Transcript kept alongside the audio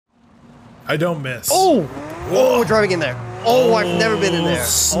I don't miss. Oh! Oh, we're driving in there. Oh, I've never been in there.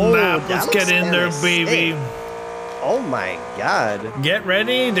 Snap. Oh, Let's get in there, baby. Oh my god. Get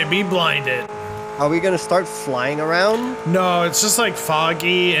ready to be blinded. Are we gonna start flying around? No, it's just like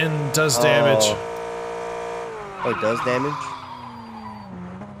foggy and does damage. Oh, it does damage?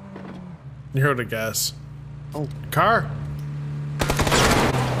 You heard a guess. Oh. Car.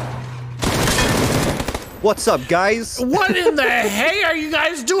 What's up, guys? What in the hey are you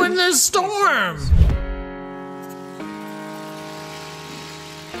guys doing this storm?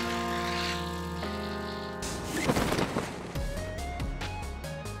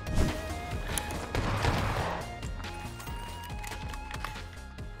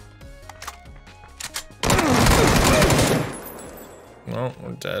 Well,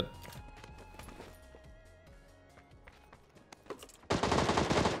 we're dead.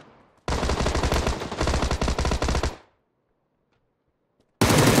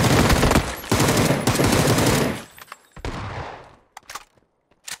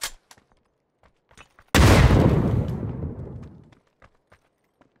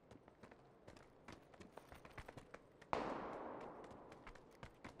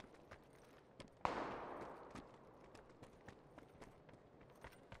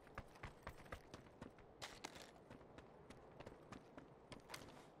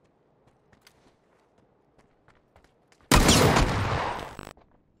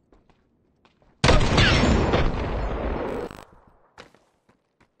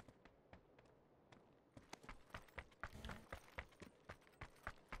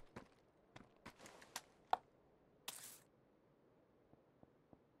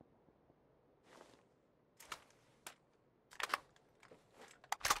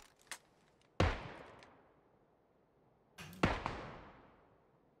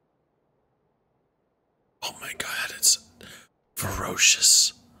 Oh my god, it's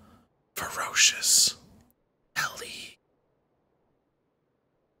ferocious. Ferocious. Ellie.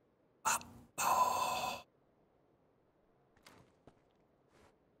 Oh.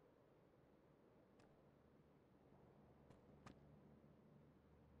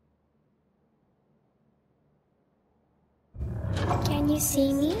 Can you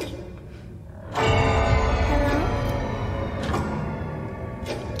see me? Hello?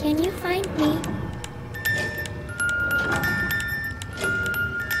 Can you find me?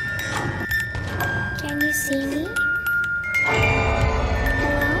 Can you see me?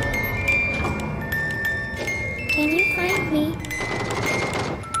 Hello? Can you find me?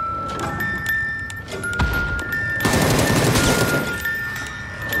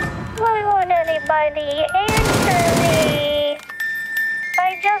 Why won't anybody answer me?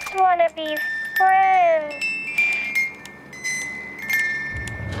 I just want to be friends.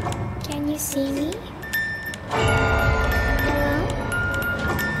 Can you see me? Hello?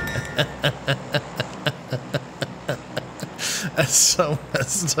 That's so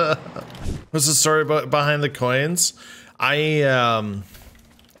messed up. What's the story behind the coins? I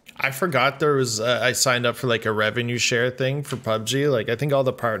forgot there was I signed up for like a revenue share thing for PUBG. Like I think all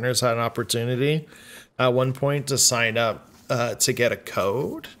the partners had an opportunity at one point to sign up to get a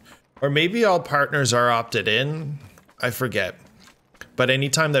code, or maybe all partners are opted in. I forget. But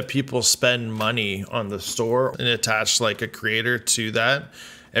anytime that people spend money on the store and attach like a creator to that,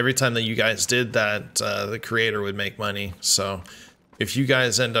 every time that you guys did that, the creator would make money. So if you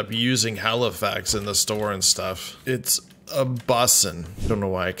guys end up using Halifax in the store and stuff, it's a bussin'. Don't know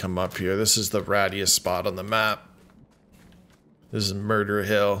why I come up here. This is the rattiest spot on the map. This is Murder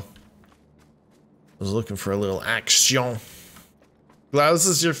Hill. I was looking for a little action. Glad this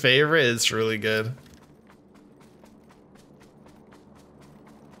is your favorite. It's really good.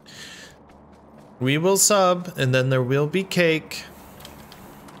 We will sub, and then there will be cake.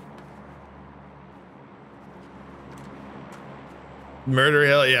 Murder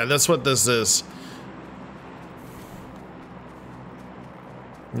Hill, yeah, that's what this is.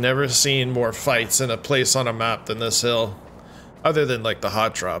 Never seen more fights in a place on a map than this hill. Other than like the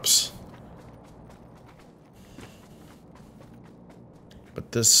hot drops.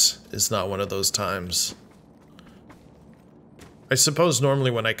 But this is not one of those times. I suppose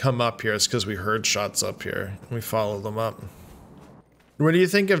normally when I come up here, it's because we heard shots up here. We follow them up. What do you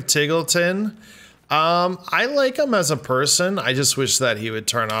think of Tiggleton? I like him as a person. I just wish that he would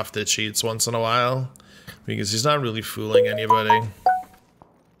turn off the cheats once in a while. Because he's not really fooling anybody.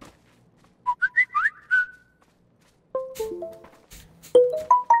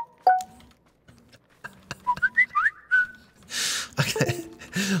 Okay.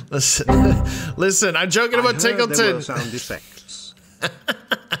 Listen, I'm joking about Tiggleton. Sound effects.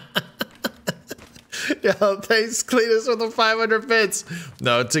 Yo, thanks, Cletus, for the 500 bits.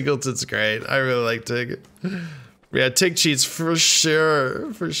 No, Tiggleton's great. I really like Tig. Yeah, Tig cheats for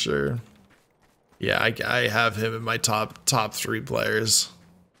sure, for sure. Yeah, I have him in my top 3 players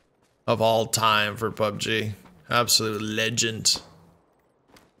of all time for PUBG. Absolute legend.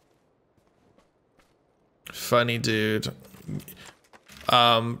 Funny dude.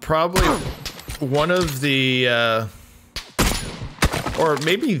 Probably one of the or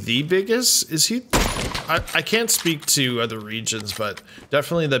maybe the biggest. Is he? I can't speak to other regions, but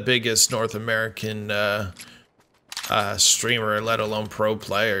definitely the biggest North American streamer, let alone pro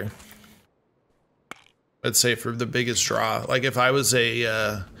player. I'd say for the biggest draw. Like if I was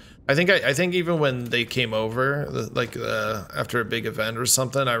a I think even when they came over, like after a big event or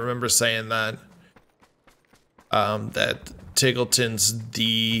something, I remember saying that that Tiggleton's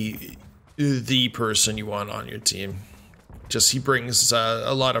the person you want on your team. Just he brings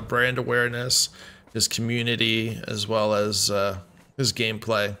a lot of brand awareness, his community, as well as his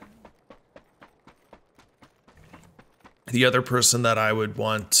gameplay. The other person that I would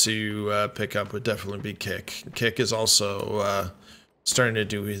want to pick up would definitely be Kick. Kick is also starting to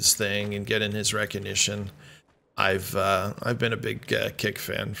do his thing and getting his recognition. I've been a big Kick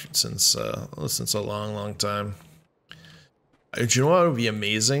fan since a long time. Do you know what would be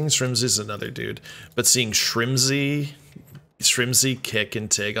amazing? Shrimzy's another dude, but seeing Shrimzy, Kick,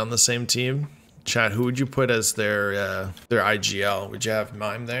 and Tig on the same team. Chat, who would you put as their IGL? Would you have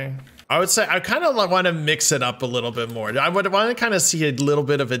Mime there? I would say I kind of want to mix it up a little bit more. I would want to kind of see a little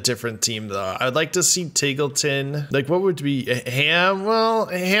bit of a different team though. I'd like to see Tiggleton. Like what would be Ham? Well,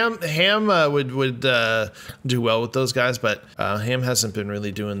 Ham would do well with those guys, but Ham hasn't been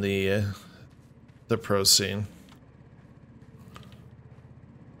really doing the pro scene.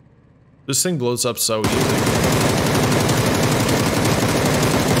 This thing blows up so easy.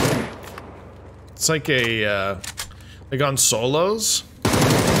 It's like a like on solos.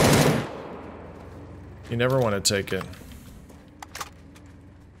 You never want to take it.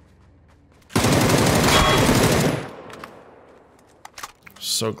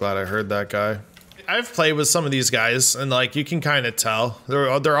 So glad I heard that guy. I've played with some of these guys, and like you can kind of tell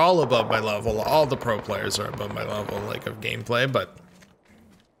they're all above my level. All the pro players are above my level, like of gameplay. But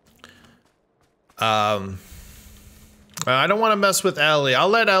I don't want to mess with Ellie. I'll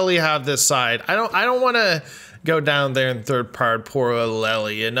let Ellie have this side. I don't want to go down there and third part poor little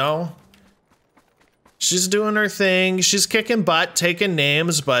Ellie. You know. She's doing her thing. She's kicking butt, taking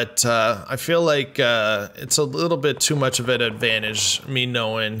names, but I feel like it's a little bit too much of an advantage, me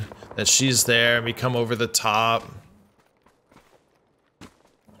knowing that she's there, me come over the top.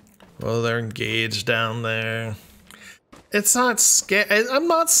 Well, they're engaged down there. It's not scared. I'm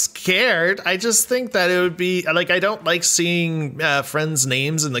not scared. I just think that it would be like I don't like seeing friends'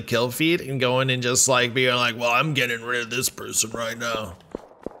 names in the kill feed and going and just like being like, well, I'm getting rid of this person right now.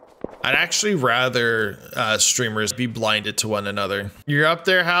 I'd actually rather streamers be blinded to one another. You're up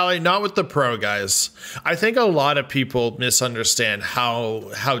there, Hallie? Not with the pro guys. I think a lot of people misunderstand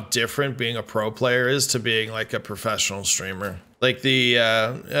how different being a pro player is to being like a professional streamer. Like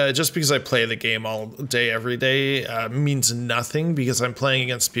the just because I play the game all day every day means nothing, because I'm playing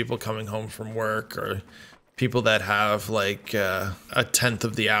against people coming home from work or people that have like a 10th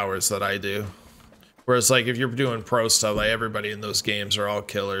of the hours that I do. Whereas like if you're doing pro stuff, like everybody in those games are all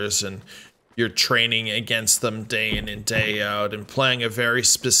killers and you're training against them day in and day out and playing a very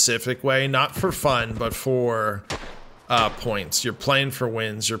specific way, not for fun, but for points. You're playing for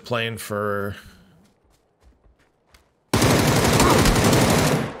wins, you're playing for...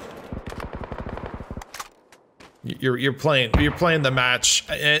 You're playing the match,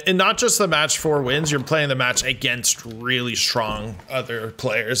 and not just the match for wins, you're playing the match against really strong other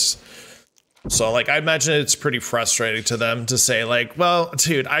players. So like I imagine it's pretty frustrating to them to say like, well,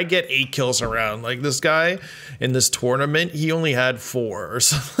 dude, I get 8 kills around. Like this guy in this tournament, he only had 4 or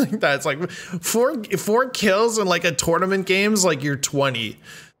something like that. It's like four kills in like a tournament games, like you're 20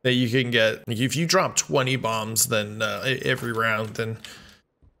 that you can get. Like if you drop 20 bombs then every round, then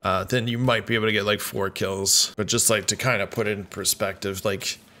you might be able to get like 4 kills. But just like to kind of put it in perspective,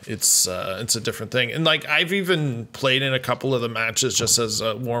 like it's a different thing. And like I've even played in a couple of the matches just as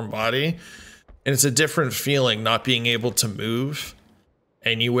a warm body. And it's a different feeling not being able to move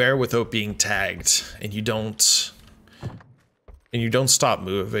anywhere without being tagged. And you don't stop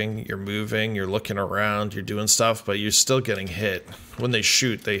moving. You're moving, you're looking around, you're doing stuff, but you're still getting hit. When they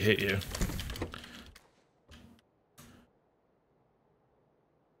shoot, they hit you.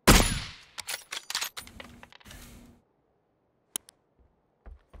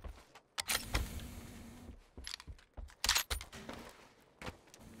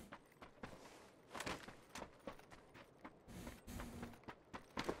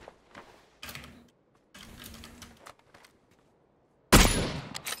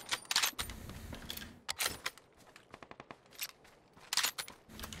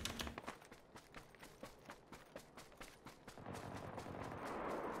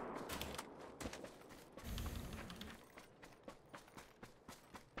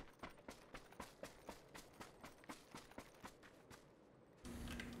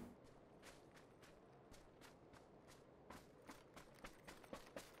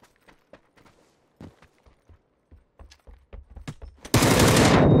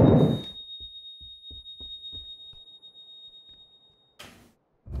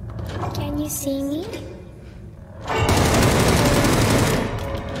 you see me?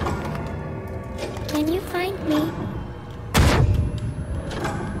 Can you find me?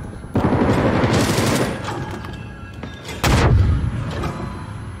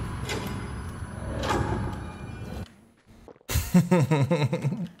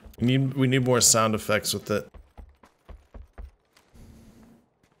 We need more sound effects with it.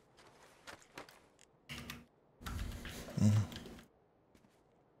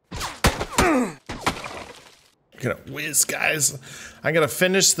 Gonna whiz, guys. I gotta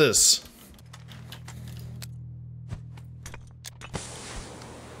finish this.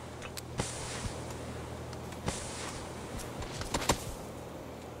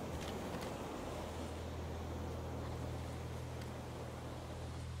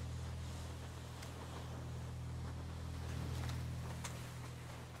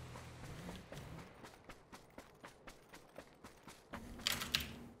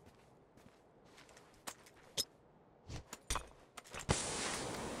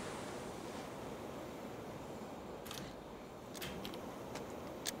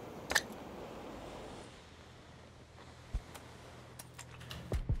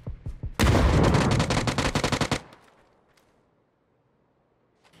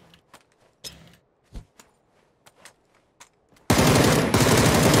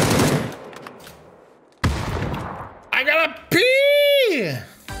 I gotta pee!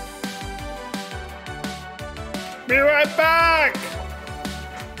 Be right back!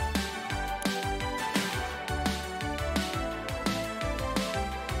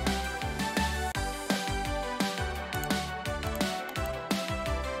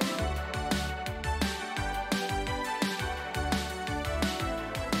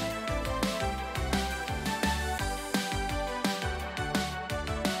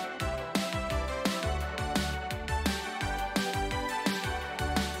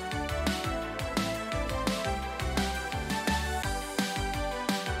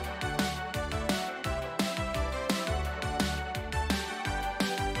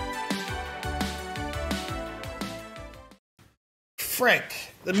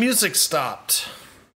 Frick, the music stopped.